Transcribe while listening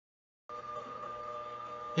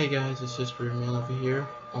Hey guys, it's just Man over here,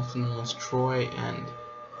 also known as Troy, and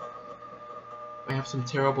I have some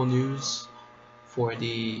terrible news for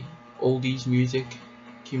the oldies music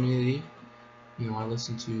community. I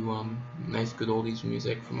listen to nice good oldies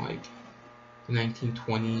music from like the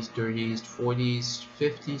 1920s, 30s, 40s,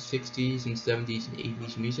 50s, 60s, and 70s and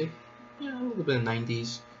 80s music. Yeah, a little bit of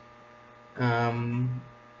 90s. Um,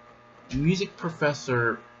 Music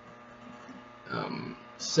Professor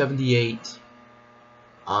 78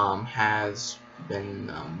 has been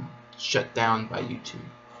shut down by YouTube.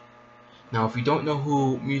 Now, if you don't know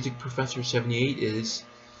who Music Professor 78 is,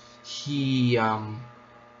 he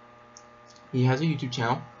he has a YouTube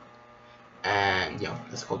channel, and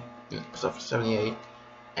it's called Professor 78,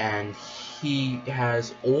 and he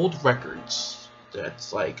has old records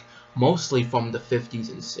that's like mostly from the 50s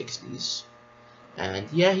and 60s. And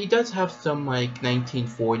yeah, he does have some like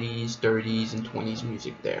 1940s, 30s, and 20s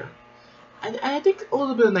music there. And I think a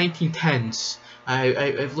little bit of 1910s.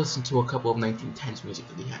 I've listened to a couple of 1910s music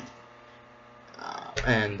that he had.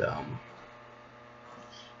 And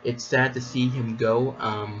it's sad to see him go.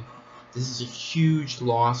 This is a huge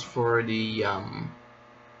loss for the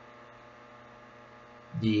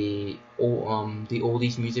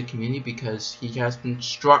oldies music community because he has been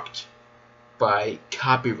struck by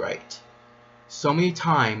copyright so many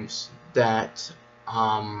times that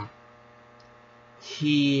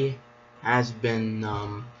he has been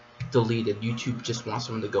deleted. YouTube just wants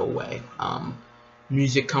him to go away.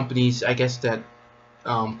 Music companies, I guess that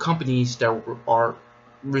companies that are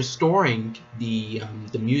restoring the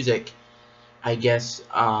music, I guess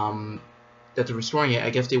that they're restoring it.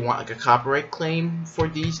 I guess they want like a copyright claim for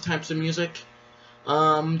these types of music.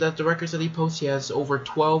 That the records that he posts, he has over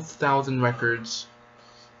 12,000 records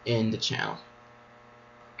in the channel.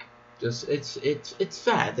 Just it's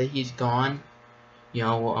sad that he's gone.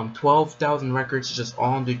 12,000 records just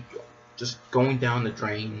just going down the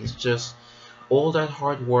drain. It's just all that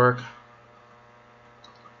hard work,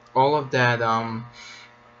 all of that all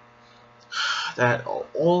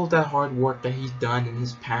of that hard work that he's done, and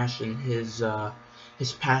his passion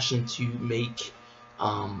to make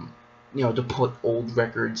to put old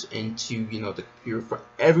records into the computer for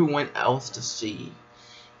everyone else to see.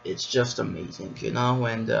 It's just amazing,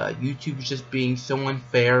 and YouTube is just being so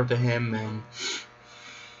unfair to him, and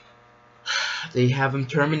they have him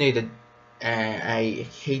terminated. And I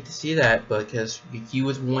hate to see that, because he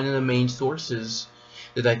was one of the main sources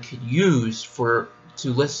that I could use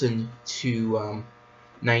to listen to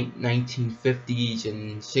 1950s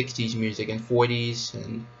and 60s music, and 40s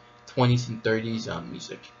and 20s and 30s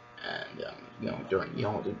music, and during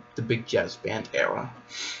the big jazz band era.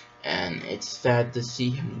 And it's sad to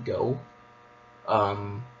see him go.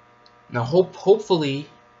 Now hopefully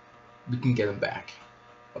we can get him back.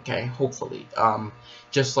 Okay, hopefully.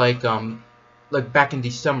 Just like back in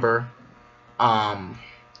December, there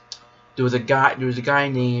was a guy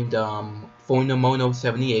named Phonomono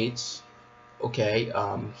 78. Okay,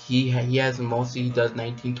 he does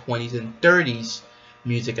 1920s and 30s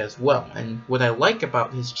music as well. And what I like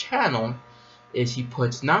about his channel is he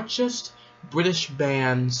puts not just British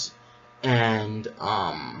bands and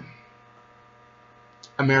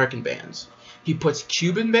American bands. He puts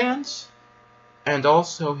Cuban bands, and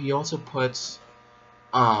he also puts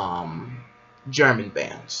German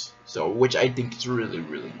bands. So which I think is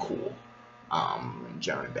really cool.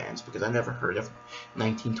 German bands, because I never heard of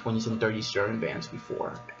 1920s and 30s German bands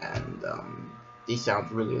before, and they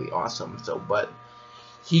sound really awesome. So, but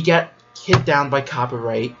he got hit down by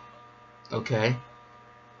copyright, okay,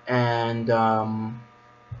 and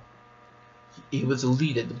he was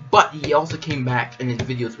deleted, but he also came back, and his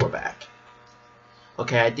videos were back.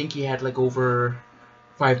 Okay, I think he had like over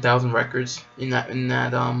 5,000 records in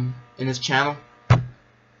his channel.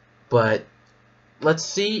 But let's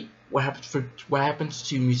see what happens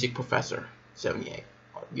to Music Professor 78,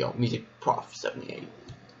 Music Prof 78.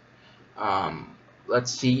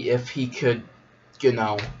 Let's see if he could,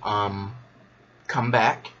 come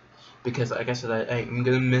back, because like I said, I'm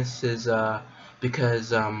gonna miss his I'm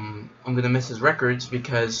gonna miss his records,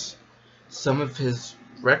 because some of his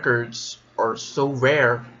records are so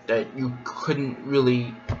rare that you couldn't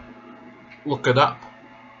really look it up.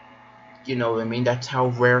 You know what I mean? That's how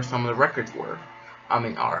rare some of the records are.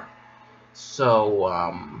 So,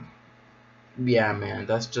 yeah, man,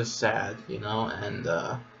 that's just sad, and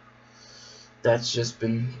that's just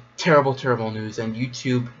been terrible news. And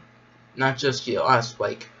YouTube, not just us,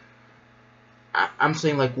 like, I'm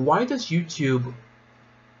saying, like, why does YouTube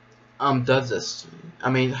does this? I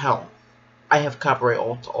mean, hell, I have copyright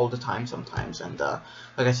all the time sometimes, and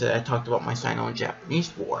like I said, I talked about my Sino and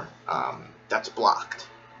Japanese war. That's blocked.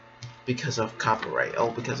 because of copyright,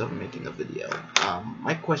 because of making a video.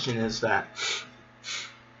 My question is that,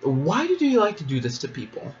 why do you like to do this to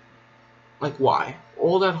people? Like, why?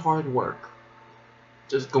 All that hard work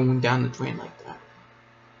just going down the drain like that.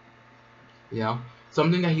 You know?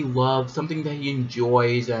 Something that he loves, something that he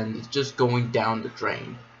enjoys, and it's just going down the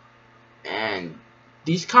drain. And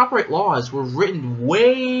these copyright laws were written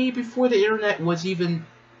way before the internet was even,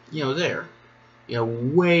 there.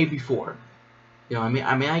 Way before. I mean,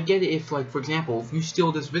 I get it if, like, for example, if you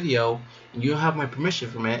steal this video and you don't have my permission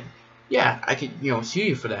from it, yeah, I could, sue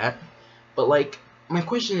you for that. But, like, my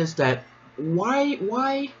question is that, why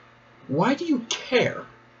do you care?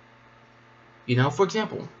 For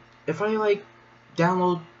example, if I, like,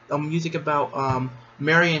 download music about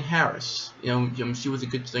Marian Harris, she was a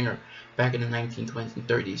good singer back in the 1920s and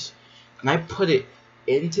 30s, and I put it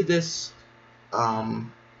into this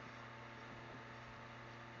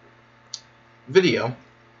video,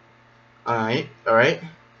 alright,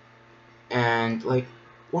 and, like,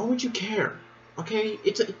 why would you care? Okay,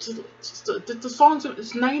 the song's,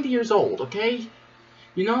 it's 90 years old, okay?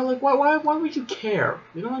 Like, why would you care?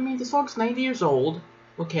 You know what I mean? The song's 90 years old,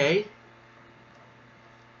 okay?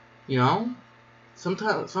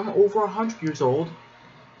 Sometimes some over 100 years old.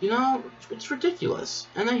 It's ridiculous,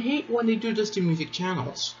 and I hate when they do this to music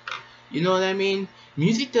channels. You know what I mean?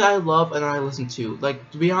 Music that I love and I listen to.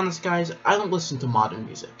 Like, to be honest, guys, I don't listen to modern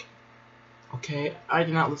music. Okay, I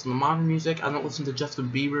do not listen to modern music. I don't listen to Justin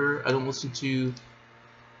Bieber. I don't listen to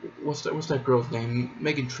what's that girl's name?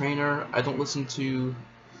 Megan Trainor. I don't listen to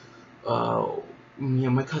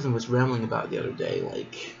my cousin was rambling about it the other day,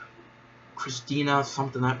 like Christina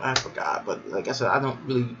something, I forgot, but like I said, I don't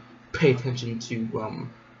really pay attention to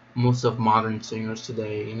most of modern singers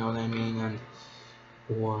today, you know what I mean? And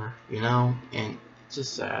and it's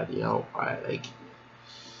just sad, I like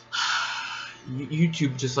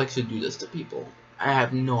YouTube just likes to do this to people. I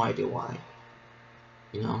have no idea why.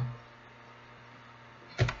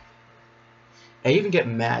 I even get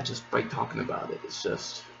mad just by talking about it. It's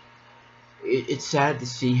just, it's sad to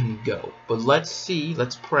see him go. But let's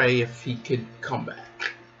pray if he could come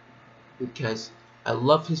back. Because I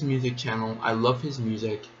love his music channel. I love his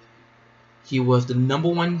music. He was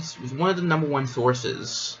one of the number one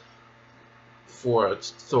sources for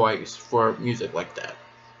music like that.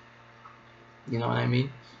 You know what I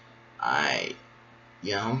mean?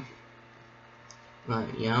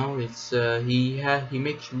 It's he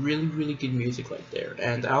makes really good music right there.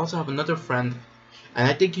 And I also have another friend, and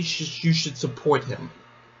I think you should support him.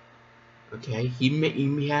 Okay, he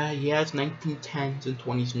has 1910s and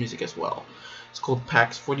 20s music as well. It's called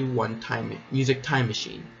Pax 41 Music Time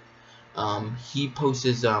Machine. He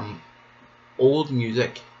posts old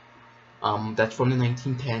music that's from the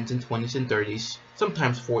 1910s and 20s and 30s,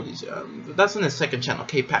 sometimes 40s. That's in his second channel,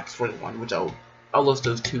 Pax 41, which I'll list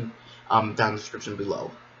those two down in the description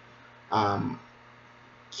below.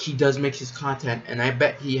 He does mix his content, and I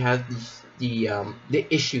bet he has the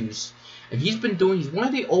issues. And he's one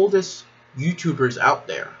of the oldest YouTubers out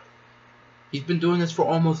there. He's been doing this for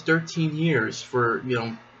almost 13 years for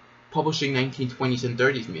publishing 1920s and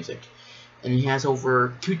 30s music, and he has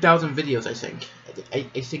over 2,000 videos. I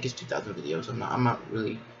think it's 2,000 videos. I'm not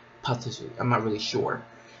really positive. I'm not really sure,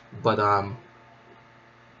 but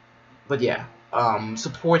yeah.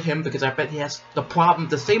 Support him, because I bet he has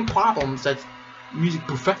the same problems that music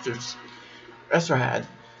professors had.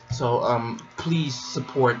 So please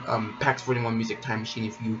support Pax 41 Music Time Machine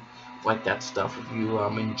if you like that stuff. If you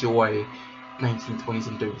enjoy 1920s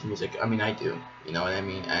and 30s music. I mean, I do. You know what I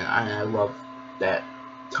mean? And I love that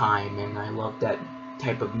time, and I love that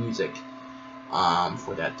type of music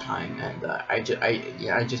for that time. And I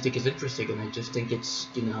just think it's interesting, and I just think it's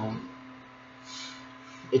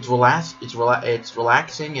it's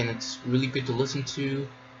relaxing, and it's really good to listen to.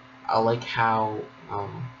 I like how I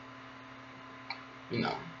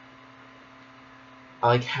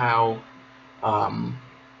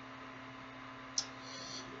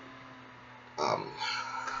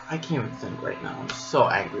can't even think right now. I'm so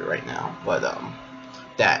angry right now, but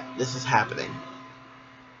that this is happening.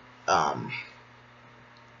 I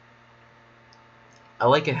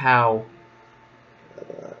like it how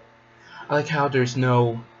there's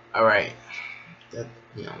no, alright, that,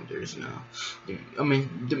 there's no, I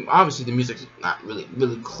mean, obviously the music's not really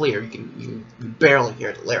clear. You can barely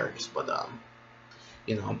hear the lyrics, but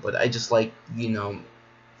but I just like,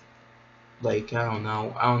 like, I don't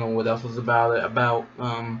know what else was about it, about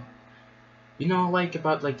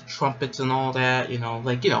like the trumpets and all that,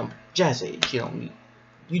 like, Jazz Age,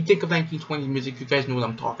 you think of 1920s music, you guys know what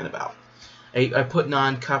I'm talking about. I put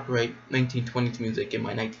non-copyright 1920s music in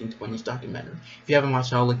my 1920s documentary. If you haven't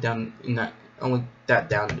watched it, I'll link that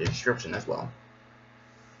down in the description as well.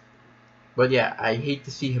 But yeah, I hate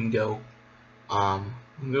to see him go. I'm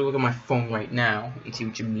gonna look at my phone right now and see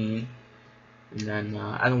what you mean. And then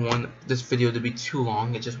I don't want this video to be too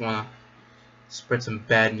long. I just want to spread some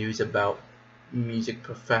bad news about Music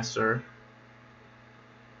Professor.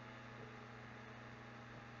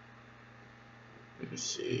 Let me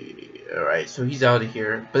see. Alright, so he's out of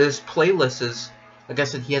here. But his playlist is, like I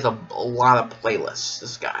said, he has a lot of playlists,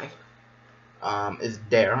 this guy. Is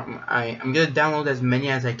there. I'm gonna download as many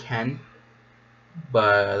as I can.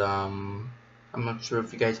 But I'm not sure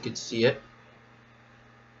if you guys could see it.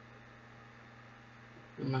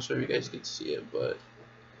 I'm not sure if you guys could see it, but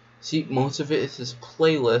see, most of it is his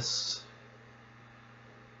playlists.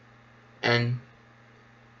 And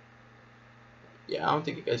yeah, I don't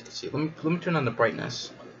think you guys can see it. Let me turn on the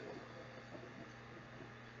brightness.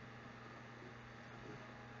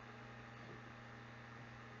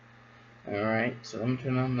 Alright, so let me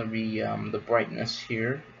turn on the brightness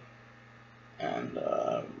here. And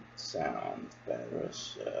sound better.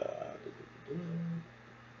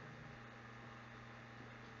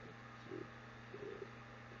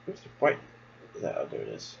 Where's the bright? Oh, there it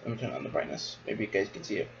is. Let me turn on the brightness. Maybe you guys can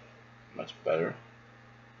see it much better.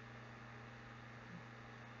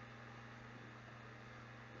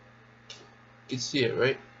 You can see it,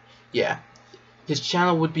 right? Yeah. His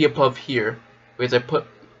channel would be above here, whereas I put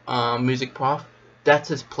Musicprof. That's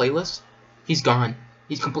his playlist. He's gone.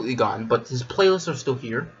 He's completely gone. But his playlists are still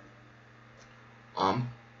here.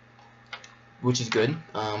 Which is good.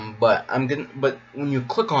 But when you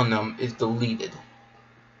click on them, it's deleted.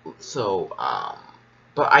 So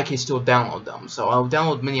but I can still download them. So I'll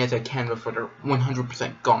download many as I can before they're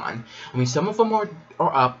 100% gone. I mean, some of them are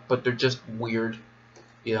up, but they're just weird,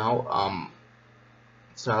 you know.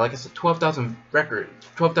 So like I said, 12,000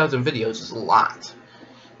 videos is a lot.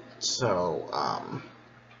 So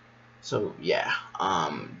so yeah,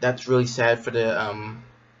 that's really sad for the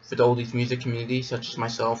oldies music community, such as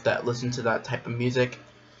myself, that listen to that type of music,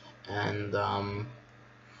 and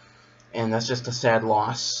that's just a sad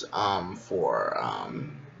loss for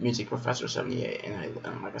Music Professor 78.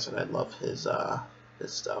 And like I said, I love his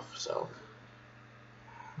stuff. So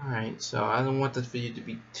alright, so I don't want this video to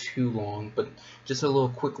be too long, but just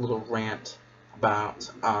a quick little rant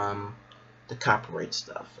about the copyright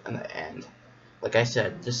stuff in the end. Like I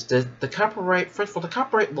said, just the copyright, first of all, the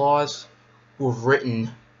copyright laws were written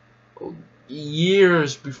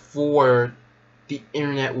years before the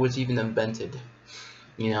internet was even invented.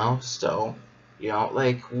 You know, so, you know,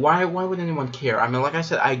 like, why would anyone care? I mean, like I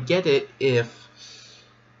said, I get it if,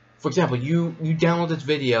 for example, you download this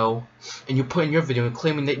video and you put in your video and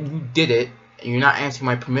claiming that you did it and you're not asking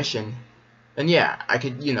my permission, then yeah, I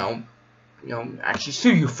could, you know, actually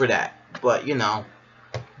sue you for that. But, you know,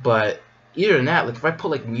 but either than that, like, if I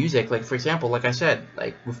put, like, music, like, for example, like I said,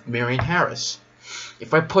 like, with Marion Harris,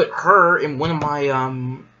 if I put her in one of my,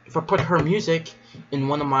 if I put her music in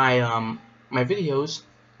one of my, my videos,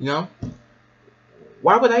 you know,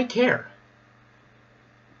 why would I care?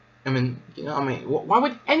 I mean, you know, why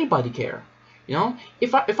would anybody care? You know,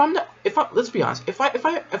 let's be honest, if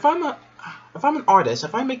I'm an artist,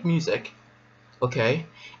 if I make music, okay,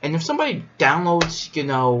 and if somebody downloads, you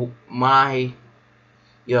know, my,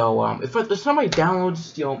 you know, if somebody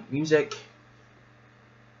downloads, you know, music,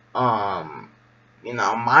 you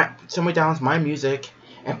know, somebody downloads my music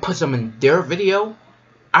and puts them in their video,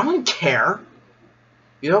 I wouldn't care.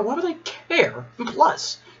 You know, why would I care? And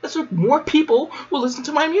plus, that's like more people will listen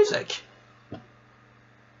to my music.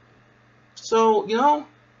 So, you know,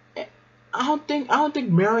 I don't think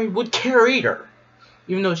Mary would care either.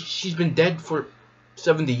 Even though she's been dead for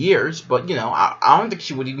 70 years, but you know, I don't think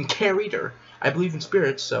she would even care either. I believe in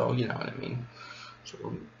spirits, so you know what I mean.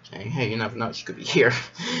 So, hey, you never know, she could be here.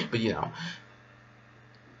 But you know,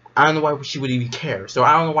 I don't know why she would even care. So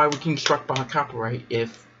I don't know why we're getting struck by copyright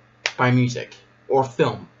if by music or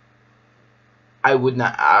film. I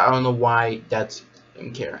don't know why that's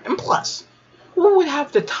in care. And plus, who would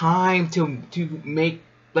have the time to make,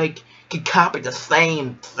 like, could copy the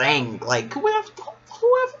same thing? Like, who have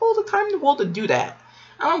all the time in the world to do that?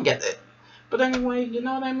 I don't get it. But anyway, you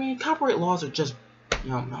know what I mean? Copyright laws are just, you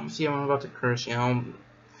know, I'm about to curse, you know.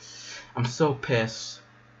 I'm so pissed.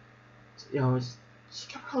 You know,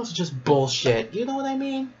 copyright laws are just bullshit. You know what I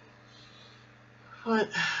mean? But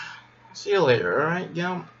see you later, alright? You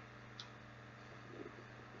know,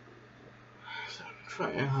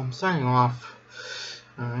 I'm signing off.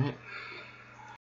 Alright.